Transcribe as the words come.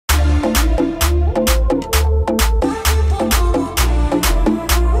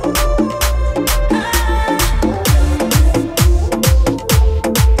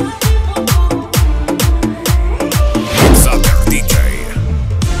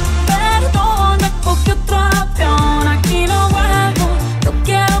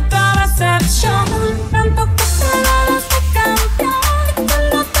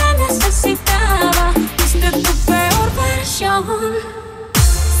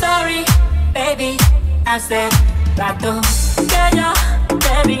Baby, hace rato que yo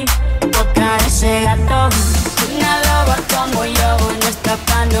te vi tocar ese gato. Una loba como yo no está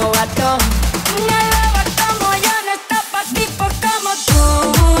pa' novato. Una loba como yo no está pa' tipos como tú.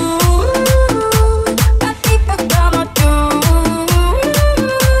 Pa' tipos como tú.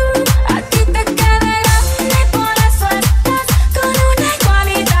 A ti te queda grande y por eso estás con una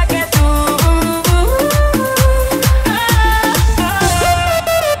igualita que tú.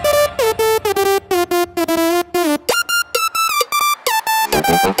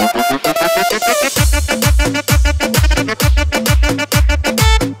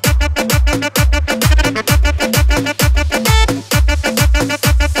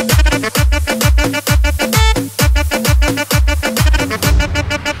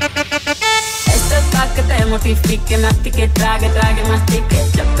 Mortifique, mastique, trague, mastique.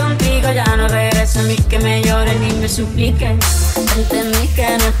 Yo contigo ya no regreso ni que me llore ni me suplique. Entendí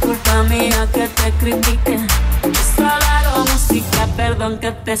que no es culpa mía que te critique. Yo solo hago música, perdón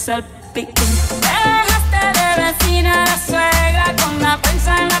que te salpique. Te dejaste de vecina la suegra con la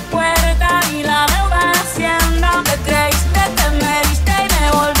prensa en la puerta y la deuda en Hacienda. Te creíste, te mediste y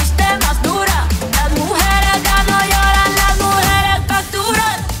me volviste más dura. Las mujeres ya no lloran, las mujeres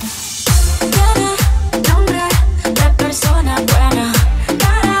facturan. Persona buena,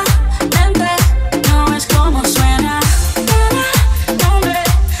 claramente no es como suena. Nombre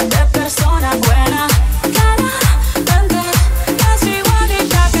de persona buena, claramente es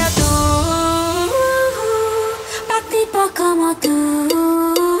igualita que tú. Pa' tipo como tú.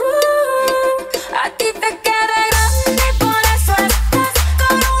 A ti te queda grande y por eso estás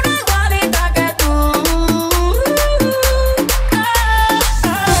con una igualita que tú.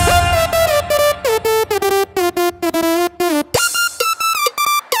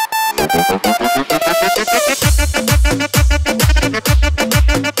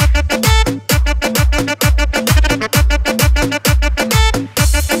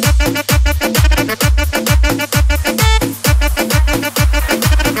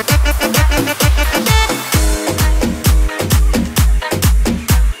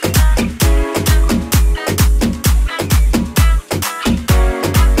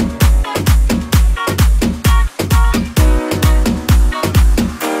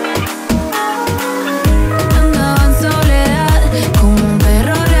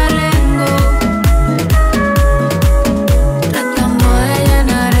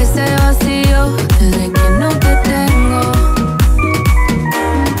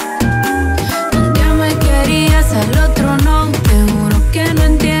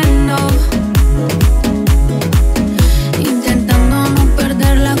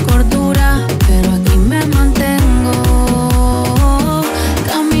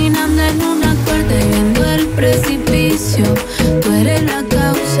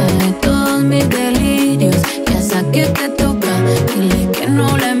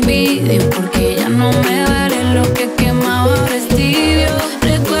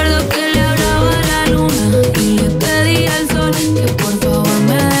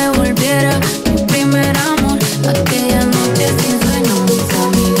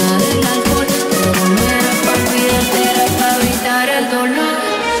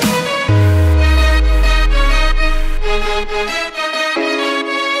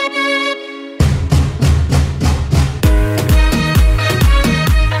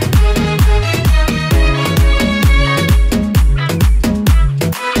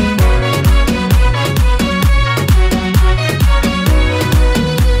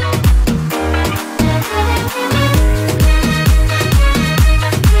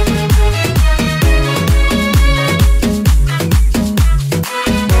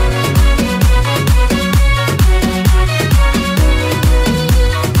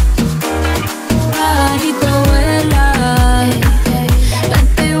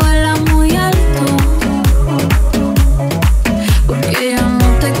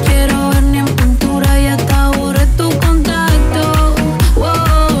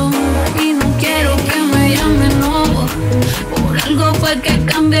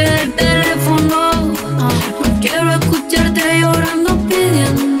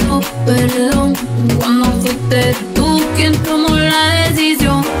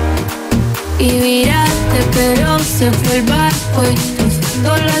 se fue el barco y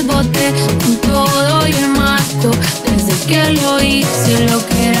todo las boté con todo y el marco. Desde que lo hice, lo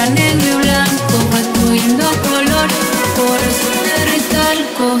que era negro y blanco fue cogiendo color, por eso te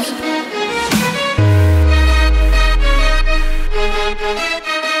recalco.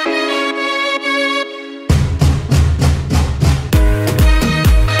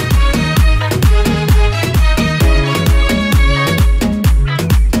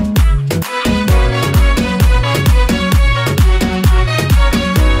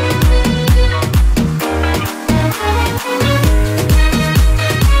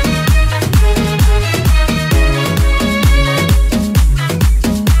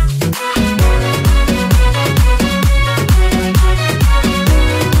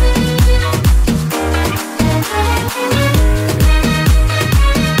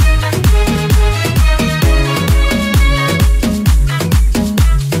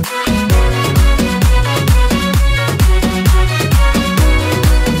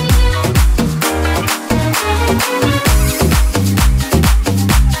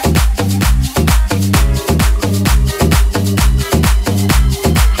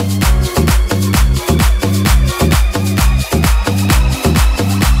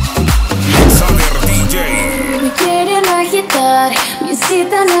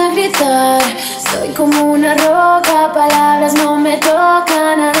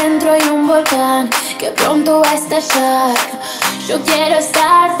 que pronto va a estallar. Yo quiero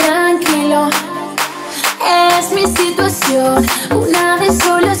estar tranquilo. Es mi situación, una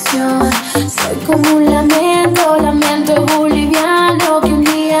desolación. Soy como un lamento, lamento boliviano que un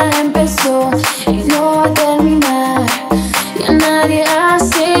día empezó y no va a terminar. Y a nadie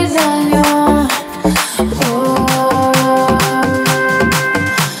hace daño. Oh.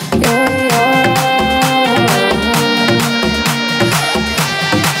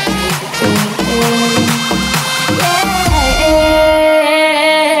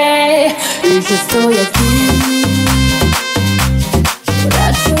 Estoy aquí,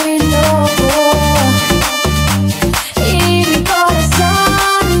 borracho y loco, y mi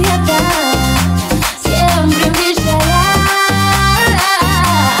corazón idiota siempre brillará.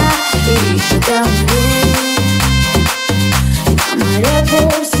 Y yo también amaré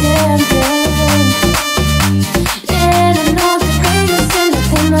por siempre. Nena, no te pegues en la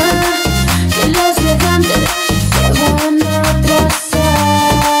cama, que los levantes se van a atrasar.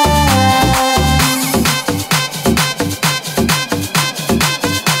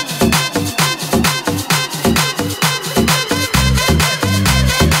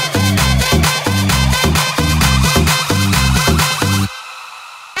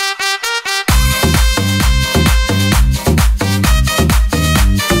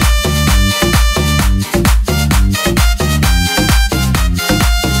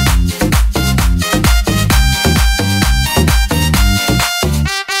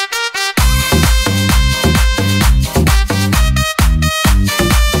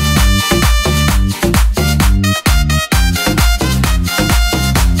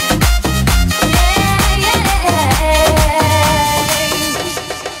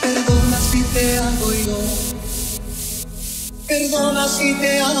 Perdona si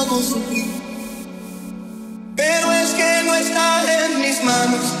te hago sufrir, pero es que no está en mis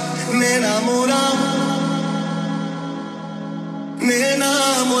manos. Me he enamorado, me he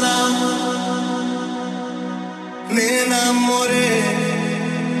enamorado, me enamoré.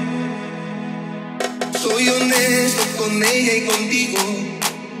 Soy honesto con ella y contigo.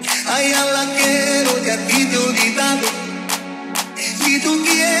 A ella la quiero y a ti te he olvidado. Si tú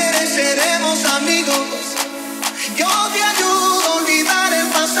quieres seremos amigos. Yo te ayudo a olvidar el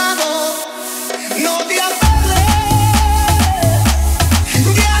pasado. No te aferres,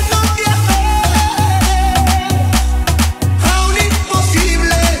 ya no te aferres a un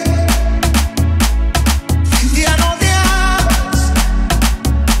imposible. Ya no te hagas,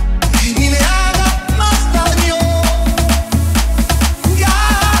 ni me hagas más daño. Ya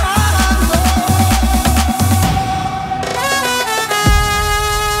no.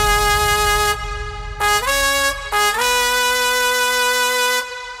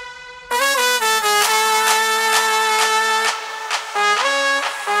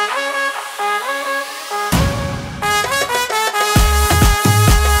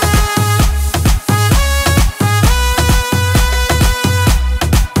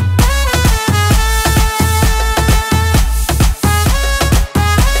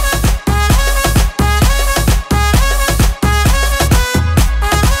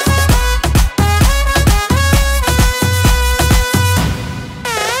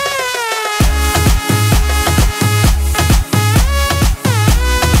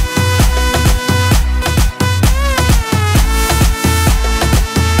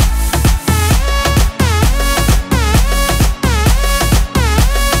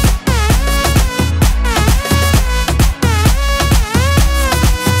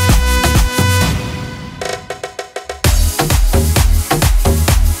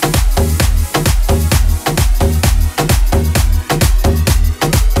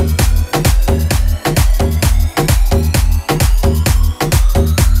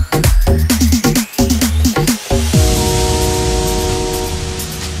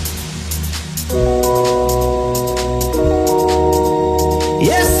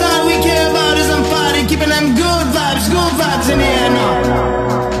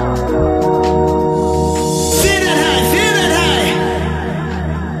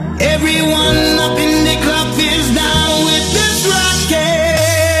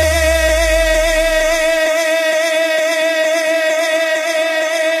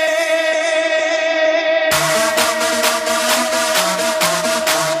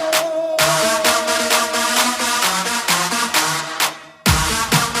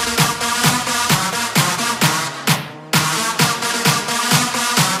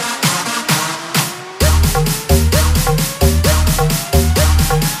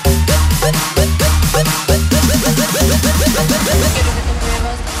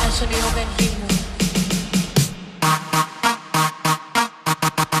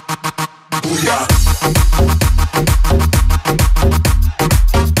 Booyah.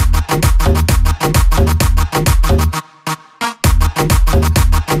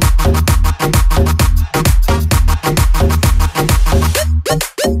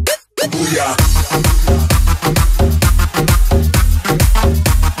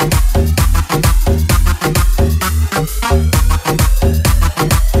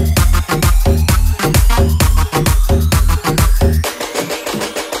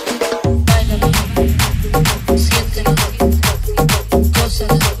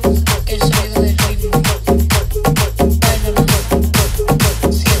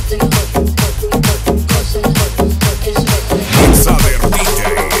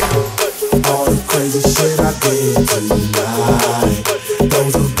 did tonight,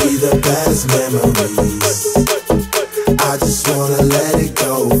 those will be the best memories. I just wanna let it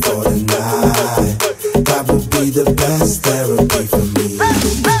go for the night. That would be the best therapy for me.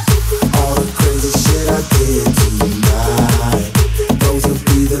 All the crazy shit I did tonight, those will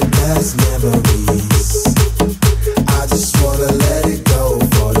be the best memories. I just wanna let it go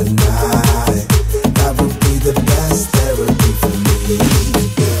for the night. That would be the best therapy for me.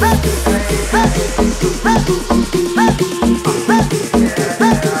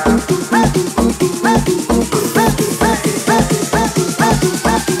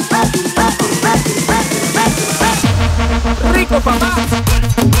 Rico, papá.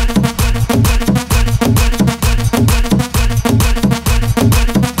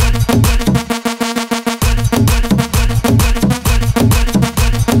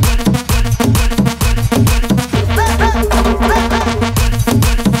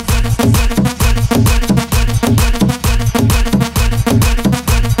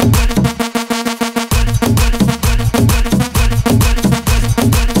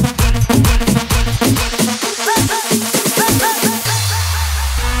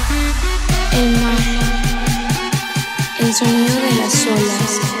 El sonido de las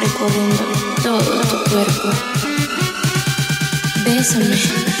olas recorriendo todo tu cuerpo. Bésame,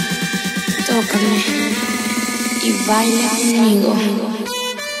 tócame y baila conmigo.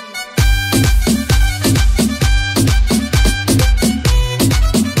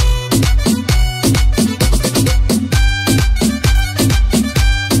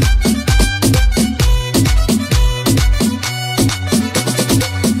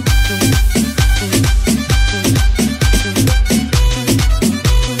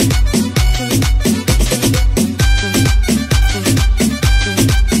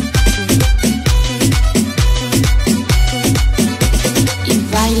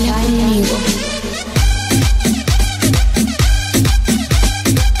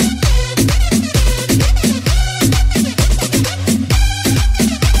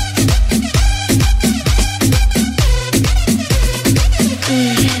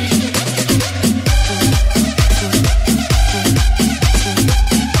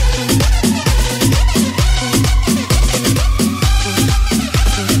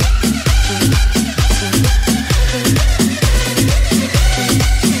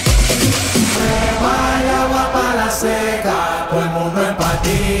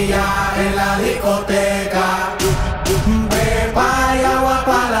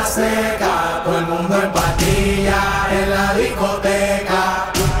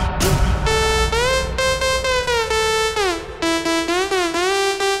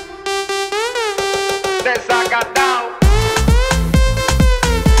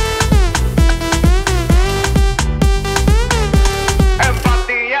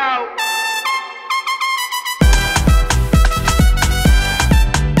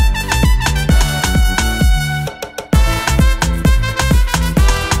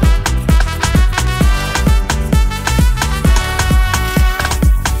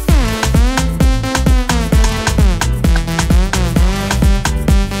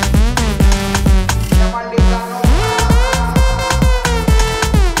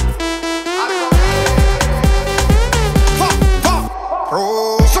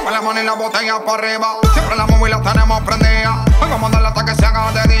 Para arriba, siempre la móvil la tenemos prendida. Hoy vamos a darle hasta que se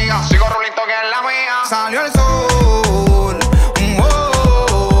haga de día. Sigo rulito que es la mía. Salió el sol.